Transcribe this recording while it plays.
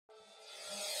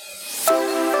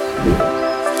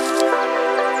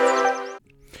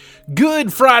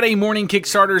Good Friday morning,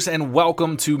 Kickstarters, and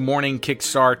welcome to Morning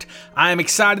Kickstart. I am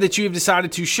excited that you have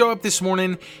decided to show up this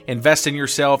morning, invest in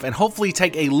yourself, and hopefully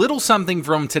take a little something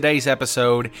from today's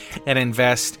episode and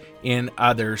invest in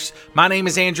others. My name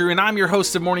is Andrew, and I'm your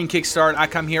host of Morning Kickstart. I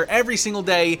come here every single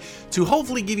day to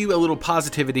hopefully give you a little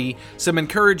positivity, some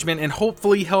encouragement, and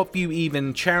hopefully help you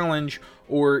even challenge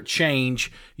or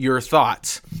change your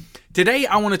thoughts. Today,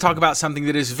 I want to talk about something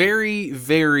that is very,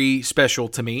 very special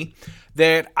to me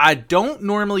that I don't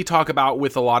normally talk about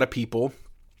with a lot of people,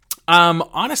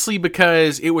 honestly,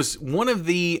 because it was one of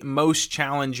the most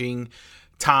challenging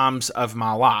times of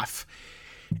my life.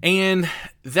 And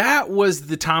that was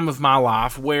the time of my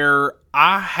life where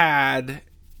I had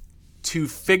to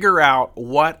figure out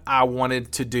what I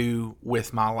wanted to do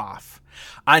with my life.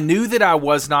 I knew that I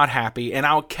was not happy, and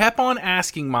I kept on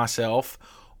asking myself,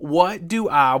 what do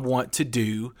I want to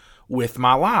do with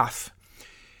my life?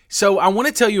 So I want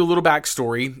to tell you a little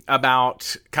backstory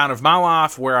about kind of my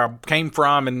life, where I came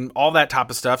from, and all that type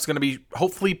of stuff. It's going to be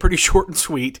hopefully pretty short and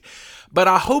sweet, but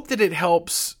I hope that it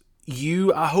helps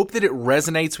you. I hope that it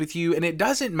resonates with you, and it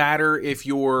doesn't matter if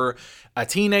you're a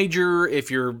teenager, if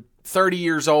you're 30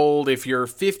 years old, if you're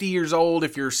 50 years old,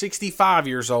 if you're 65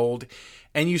 years old,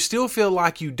 and you still feel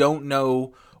like you don't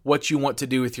know what you want to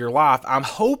do with your life. I'm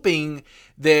hoping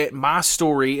that my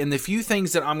story and the few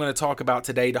things that I'm going to talk about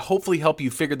today to hopefully help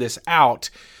you figure this out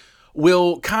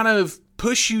will kind of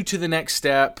push you to the next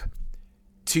step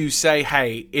to say,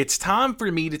 hey, it's time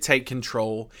for me to take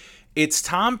control. It's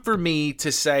time for me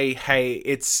to say,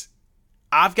 hey,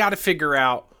 I've got to figure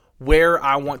out where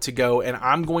I want to go, and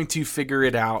I'm going to figure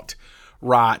it out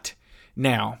right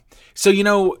now. So,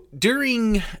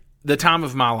 during the time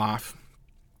of my life,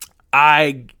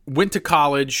 I went to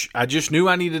college. I just knew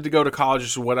I needed to go to college.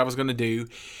 This is what I was going to do.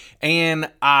 And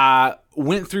I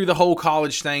went through the whole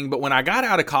college thing. But when I got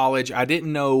out of college, I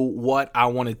didn't know what I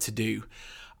wanted to do.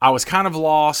 I was kind of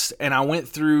lost, and I went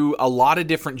through a lot of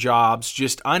different jobs,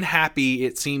 just unhappy,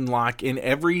 it seemed like, in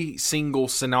every single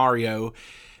scenario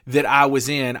that I was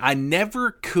in. I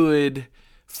never could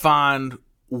find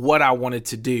what I wanted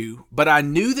to do, but I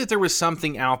knew that there was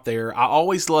something out there. I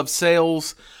always loved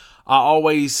sales. I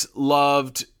always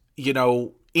loved,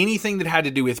 anything that had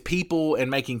to do with people and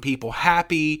making people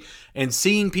happy and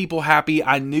seeing people happy.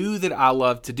 I knew that I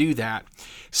loved to do that.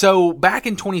 So back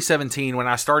in 2017, when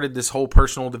I started this whole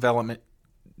personal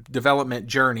development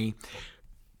journey,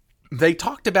 they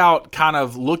talked about kind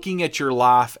of looking at your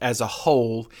life as a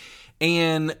whole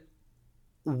and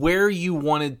where you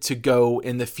wanted to go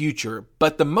in the future.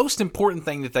 But the most important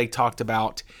thing that they talked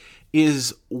about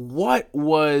is what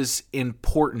was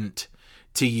important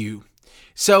to you.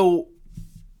 So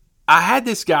I had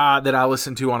this guy that I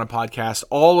listened to on a podcast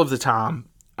all of the time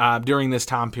during this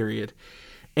time period,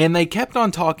 and they kept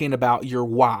on talking about your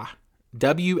why,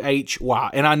 W-H-Y.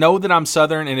 And I know that I'm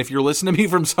Southern, and if you're listening to me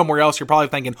from somewhere else, you're probably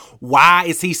thinking, why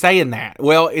is he saying that?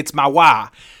 Well, it's my why.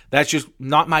 That's just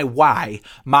not my why,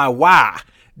 my why.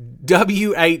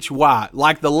 W-H-Y,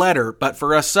 like the letter, but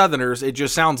for us Southerners, it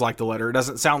just sounds like the letter. It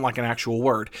doesn't sound like an actual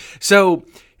word. So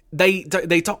they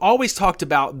always talked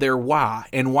about their why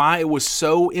and why it was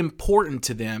so important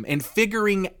to them and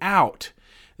figuring out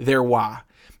their why.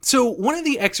 So one of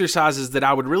the exercises that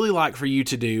I would really like for you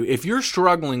to do, if you're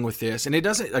struggling with this, and it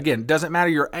doesn't matter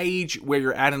your age, where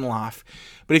you're at in life,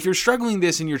 but if you're struggling with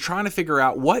this and you're trying to figure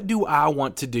out, what do I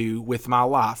want to do with my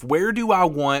life? Where do I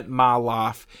want my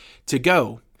life to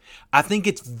go? I think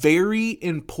it's very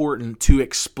important to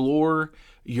explore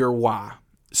your why.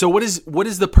 So what is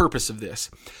the purpose of this?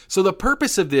 So the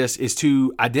purpose of this is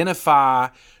to identify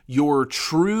your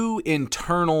true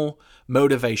internal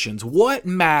motivations. What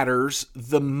matters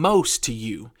the most to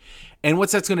you? And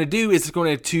what that's going to do is it's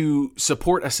going to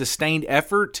support a sustained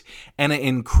effort and an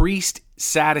increased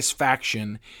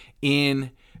satisfaction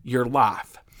in your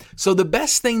life. So the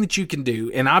best thing that you can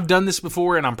do, and I've done this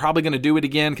before, and I'm probably going to do it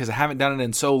again because I haven't done it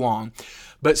in so long,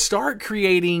 but start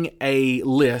creating a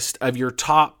list of your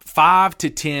top 5 to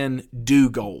 10 do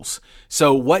goals.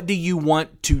 So what do you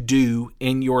want to do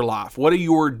in your life? What are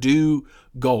your do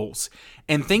goals?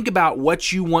 And think about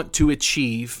what you want to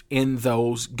achieve in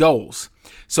those goals.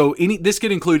 So this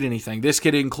could include anything. This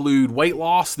could include weight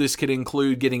loss. This could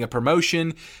include getting a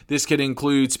promotion. This could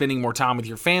include spending more time with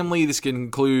your family. This could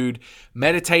include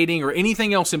meditating or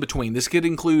anything else in between. This could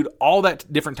include all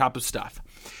that different type of stuff.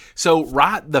 So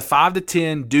write the 5 to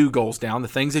 10 do goals down, the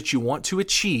things that you want to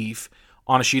achieve,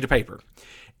 on a sheet of paper.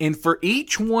 And for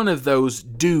each one of those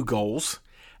do goals,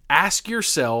 ask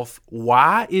yourself,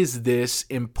 why is this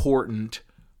important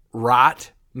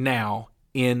right now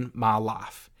in my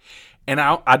life? And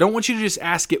I don't want you to just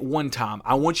ask it one time.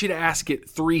 I want you to ask it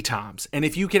 3 times. And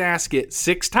if you can ask it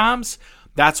 6 times,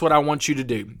 that's what I want you to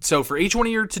do. So for each one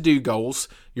of your to-do goals,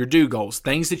 your do goals,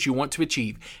 things that you want to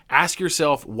achieve, ask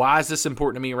yourself, why is this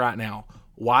important to me right now?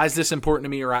 Why is this important to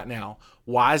me right now?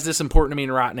 Why is this important to me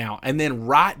right now? And then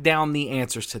write down the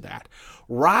answers to that.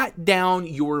 Write down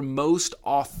your most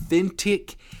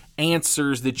authentic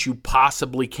answers that you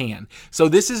possibly can. So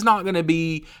this is not going to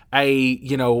be a,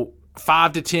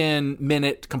 5 to 10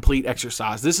 minute complete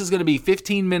exercise. This is going to be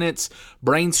 15 minutes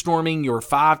brainstorming your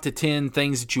 5 to 10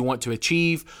 things that you want to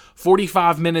achieve,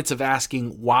 45 minutes of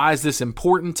asking, why is this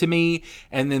important to me?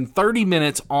 And then 30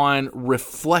 minutes on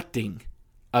reflecting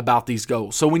about these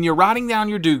goals. So when you're writing down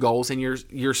your do goals and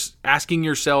you're asking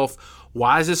yourself,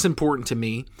 why is this important to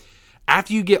me?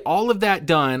 After you get all of that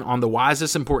done on the why is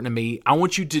this important to me, I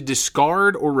want you to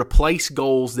discard or replace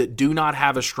goals that do not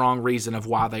have a strong reason of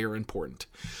why they are important.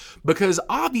 Because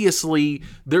obviously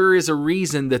there is a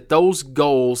reason that those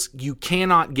goals, you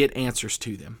cannot get answers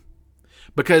to them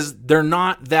because they're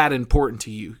not that important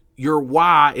to you. Your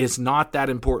why is not that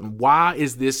important. Why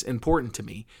is this important to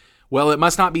me? Well, it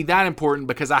must not be that important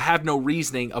because I have no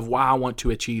reasoning of why I want to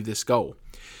achieve this goal.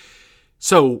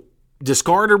 So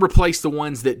discard or replace the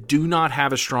ones that do not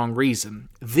have a strong reason.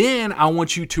 Then I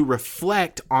want you to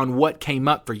reflect on what came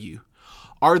up for you.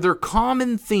 Are there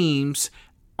common themes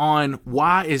on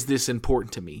why is this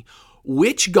important to me?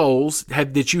 Which goals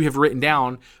that you have written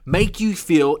down make you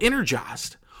feel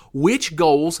energized? Which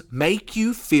goals make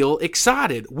you feel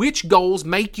excited? Which goals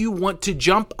make you want to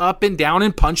jump up and down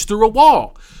and punch through a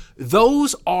wall?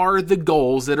 Those are the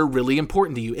goals that are really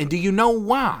important to you. And do you know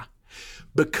why?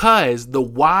 Because the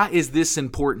why is this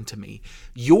important to me?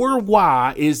 Your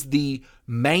why is the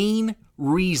main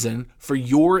reason for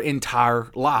your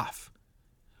entire life.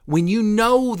 When you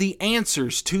know the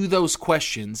answers to those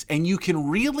questions and you can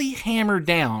really hammer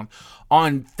down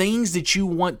on things that you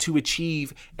want to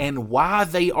achieve and why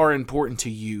they are important to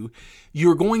you,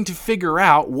 you're going to figure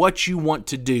out what you want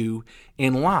to do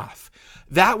in life.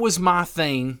 That was my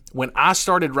thing when I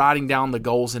started writing down the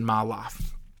goals in my life.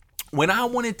 When I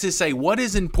wanted to say, what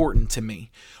is important to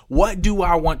me? What do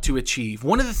I want to achieve?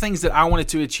 One of the things that I wanted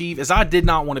to achieve is I did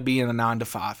not want to be in a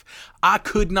 9-to-5. I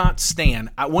could not stand.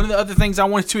 One of the other things I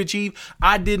wanted to achieve,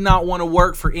 I did not want to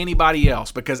work for anybody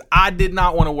else because I did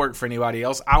not want to work for anybody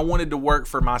else. I wanted to work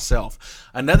for myself.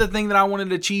 Another thing that I wanted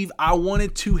to achieve, I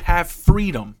wanted to have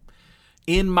freedom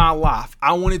in my life.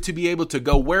 I wanted to be able to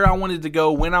go where I wanted to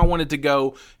go, when I wanted to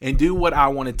go, and do what I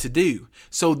wanted to do.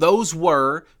 So those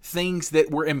were things that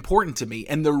were important to me.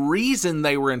 And the reason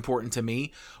they were important to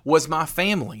me was my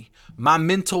family, my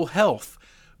mental health,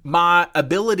 my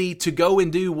ability to go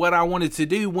and do what I wanted to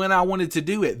do when I wanted to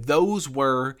do it. Those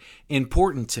were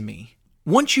important to me.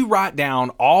 Once you write down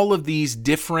all of these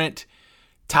different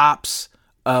types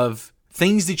of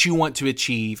things that you want to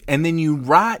achieve, and then you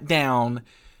write down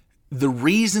the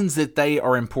reasons that they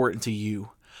are important to you,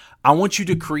 I want you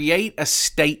to create a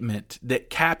statement that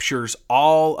captures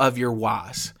all of your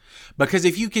whys. Because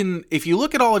if you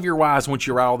look at all of your whys once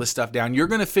you write all this stuff down, you're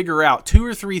going to figure out 2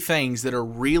 or 3 things that are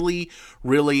really,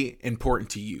 really important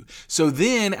to you. So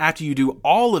then after you do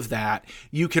all of that,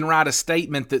 you can write a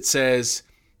statement that says,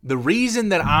 the reason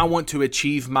that I want to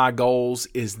achieve my goals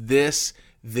is this,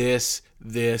 this,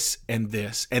 and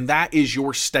this. And that is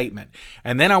your statement.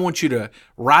 And then I want you to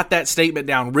write that statement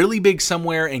down really big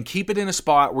somewhere and keep it in a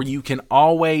spot where you can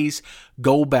always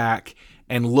go back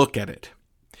and look at it.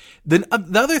 Then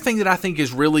the other thing that I think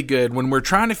is really good when we're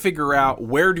trying to figure out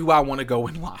where do I want to go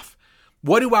in life,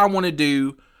 what do I want to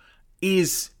do,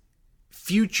 is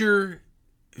future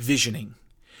visioning.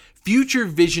 Future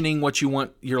visioning what you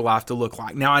want your life to look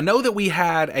like. Now, I know that we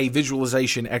had a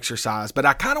visualization exercise, but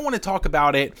I kind of want to talk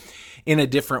about it in a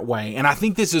different way. And I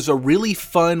think this is a really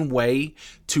fun way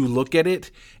to look at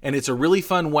it. And it's a really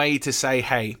fun way to say,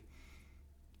 hey,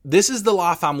 this is the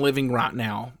life I'm living right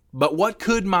now, but what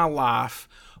could my life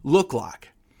look like?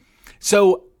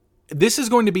 So this is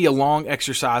going to be a long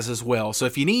exercise as well. So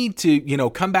if you need to,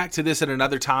 come back to this at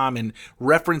another time and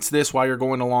reference this while you're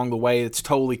going along the way, it's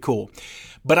totally cool.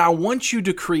 But I want you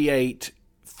to create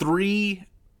 3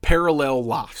 parallel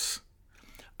lives.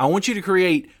 I want you to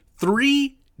create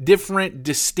 3 different,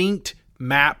 distinct,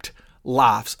 mapped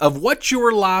lives of what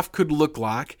your life could look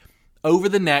like over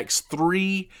the next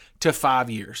 3 to 5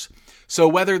 years. So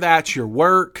whether that's your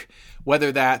work,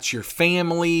 whether that's your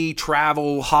family,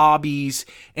 travel, hobbies,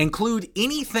 include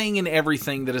anything and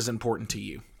everything that is important to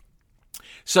you.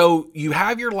 So you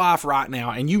have your life right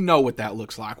now, and you know what that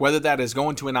looks like, whether that is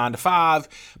going to a 9 to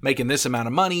 5, making this amount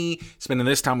of money, spending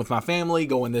this time with my family,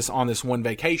 going on this one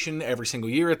vacation every single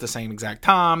year at the same exact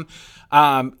time.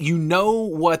 You know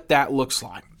what that looks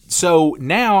like. So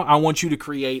now I want you to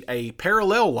create a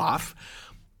parallel life,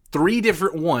 3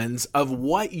 different ones of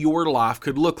what your life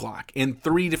could look like in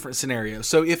 3 different scenarios.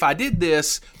 So if I did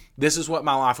this is what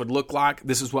my life would look like.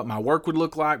 This is what my work would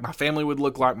look like. My family would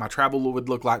look like. My travel would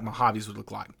look like. My hobbies would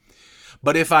look like.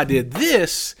 But if I did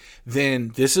this,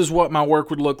 then this is what my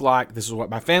work would look like. This is what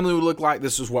my family would look like.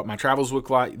 This is what my travels look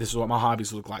like. This is what my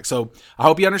hobbies look like. So I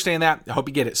hope you understand that. I hope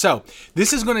you get it. So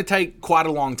this is going to take quite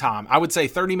a long time. I would say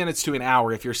 30 minutes to an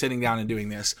hour if you're sitting down and doing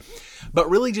this. But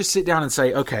really just sit down and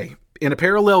say, okay, in a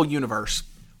parallel universe,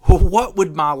 what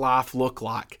would my life look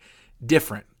like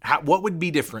different? What would be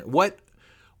different? What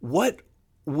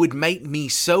would make me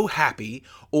so happy,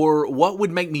 or what would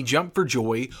make me jump for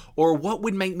joy, or what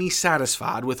would make me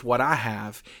satisfied with what I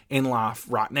have in life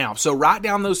right now? So write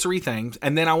down those 3 things,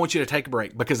 and then I want you to take a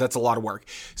break because that's a lot of work.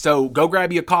 So go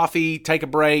grab you a coffee, take a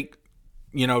break,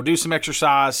 do some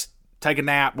exercise, take a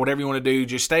nap, whatever you want to do.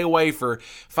 Just stay away for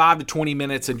 5 to 20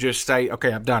 minutes and just say,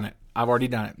 okay, I've done it. I've already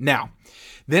done it. Now,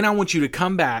 then I want you to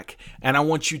come back and I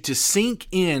want you to sink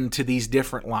into these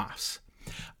different lives.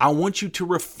 I want you to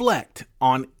reflect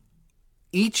on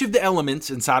each of the elements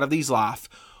inside of these life.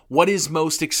 What is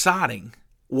most exciting?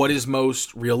 What is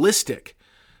most realistic?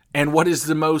 And what is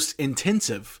the most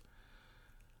intensive?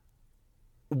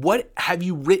 What have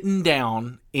you written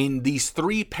down in these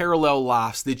 3 parallel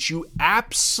lives that you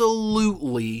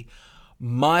absolutely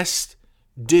must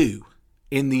do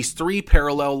in these 3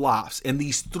 parallel lives, in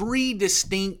these 3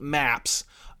 distinct maps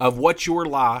of what your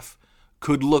life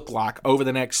could look like over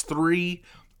the next 3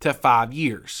 to 5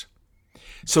 years?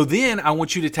 So then I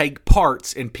want you to take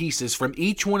parts and pieces from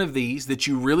each one of these that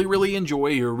you really, really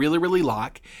enjoy or really, really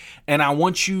like, and I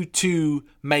want you to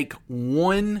make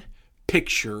one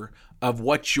picture of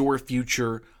what your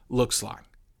future looks like.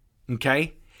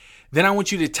 Okay? Then I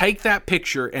want you to take that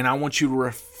picture and I want you to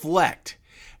reflect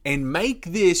and make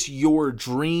this your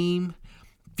dream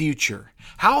future.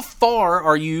 How far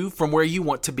are you from where you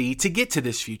want to be to get to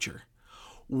this future?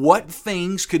 What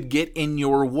things could get in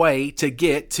your way to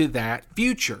get to that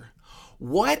future?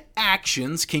 What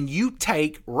actions can you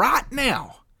take right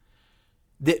now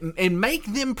and make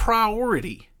them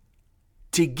priority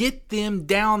to get them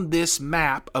down this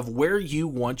map of where you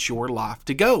want your life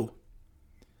to go?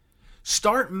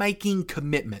 Start making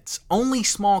commitments, only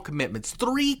small commitments.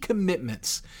 3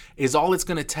 commitments is all it's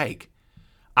going to take.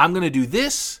 I'm going to do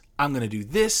this, I'm going to do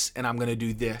this, and I'm going to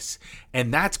do this.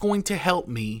 And that's going to help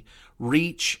me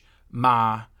reach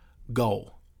my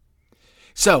goal.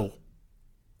 So,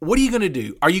 what are you going to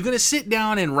do? Are you going to sit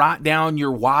down and write down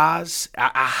your whys?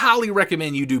 I highly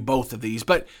recommend you do both of these,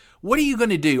 but what are you going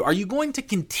to do? Are you going to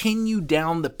continue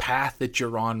down the path that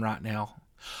you're on right now?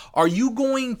 Are you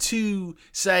going to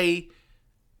say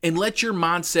and let your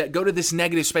mindset go to this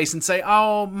negative space and say,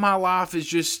 oh, my life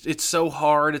is it's so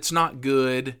hard. It's not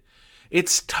good.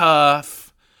 It's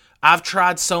tough. I've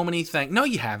tried so many things. No,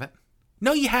 you haven't.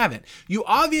 No, you haven't. You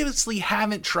obviously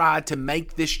haven't tried to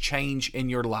make this change in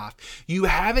your life. You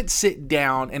haven't sit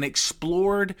down and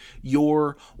explored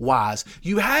your whys.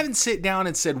 You haven't sit down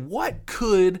and said, what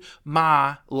could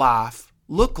my life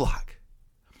look like?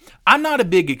 I'm not a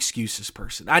big excuses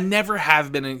person. I never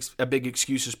have been a big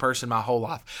excuses person my whole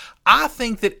life. I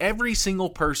think that every single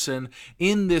person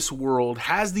in this world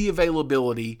has the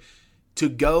availability to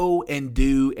go and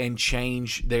do and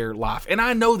change their life. And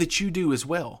I know that you do as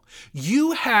well.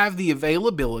 You have the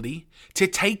availability to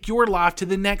take your life to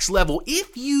the next level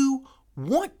if you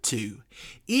want to.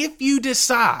 If you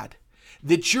decide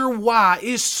that your why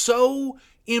is so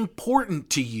important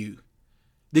to you,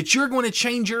 that you're going to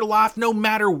change your life no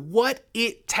matter what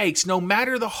it takes, no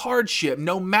matter the hardship,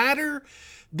 no matter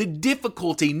the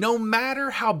difficulty, no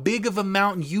matter how big of a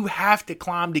mountain you have to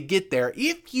climb to get there.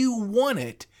 If you want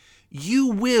it, you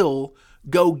will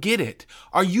go get it.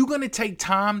 Are you going to take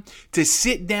time to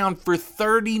sit down for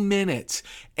 30 minutes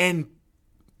and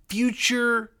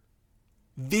future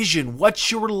vision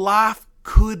what your life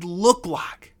could look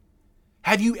like?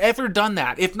 Have you ever done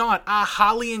that? If not, I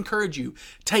highly encourage you,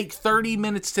 take 30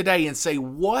 minutes today and say,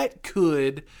 what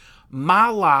could my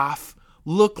life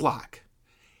look like?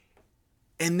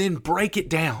 And then break it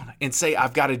down and say,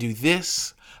 I've got to do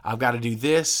this, I've got to do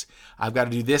this, I've got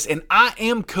to do this, and I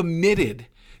am committed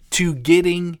to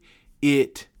getting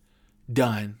it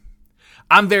done.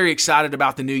 I'm very excited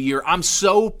about the new year. I'm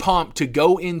so pumped to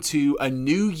go into a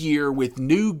new year with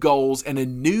new goals and a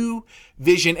new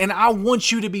vision. And I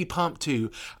want you to be pumped too.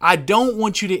 I don't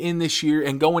want you to end this year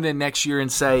and go into next year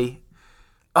and say,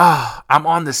 I'm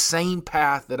on the same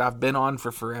path that I've been on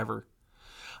for forever.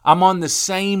 I'm on the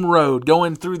same road,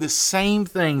 going through the same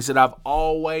things that I've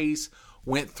always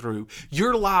went through.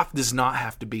 Your life does not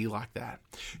have to be like that.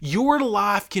 Your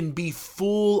life can be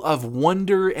full of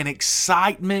wonder and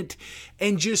excitement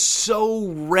and just so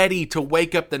ready to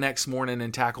wake up the next morning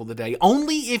and tackle the day.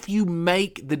 Only if you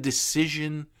make the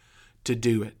decision to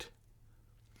do it.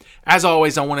 As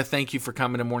always, I want to thank you for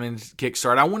coming to Morning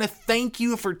Kickstart. I want to thank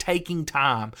you for taking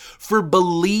time, for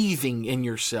believing in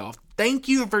yourself. Thank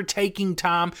you for taking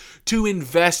time to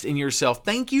invest in yourself.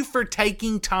 Thank you for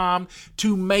taking time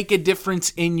to make a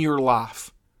difference in your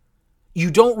life.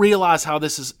 You don't realize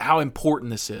how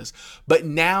important this is, but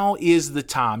now is the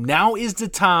time. Now is the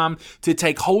time to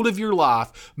take hold of your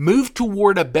life, move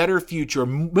toward a better future,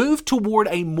 move toward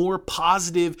a more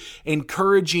positive,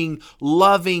 encouraging,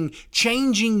 loving,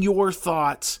 changing your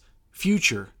thoughts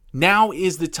future. Now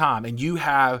is the time, and you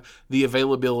have the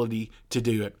availability to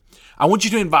do it. I want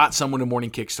you to invite someone to Morning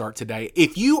Kickstart today.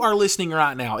 If you are listening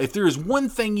right now, if there is one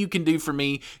thing you can do for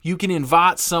me, you can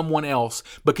invite someone else,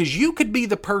 because you could be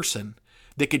the person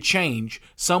that could change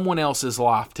someone else's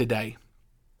life today.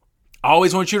 I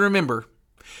always want you to remember,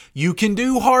 you can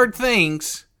do hard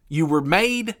things. You were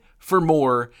made for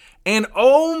more. And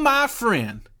oh, my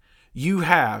friend, you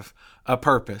have a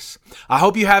purpose. I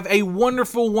hope you have a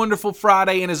wonderful, wonderful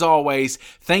Friday. And as always,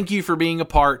 thank you for being a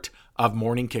part of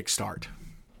Morning Kickstart.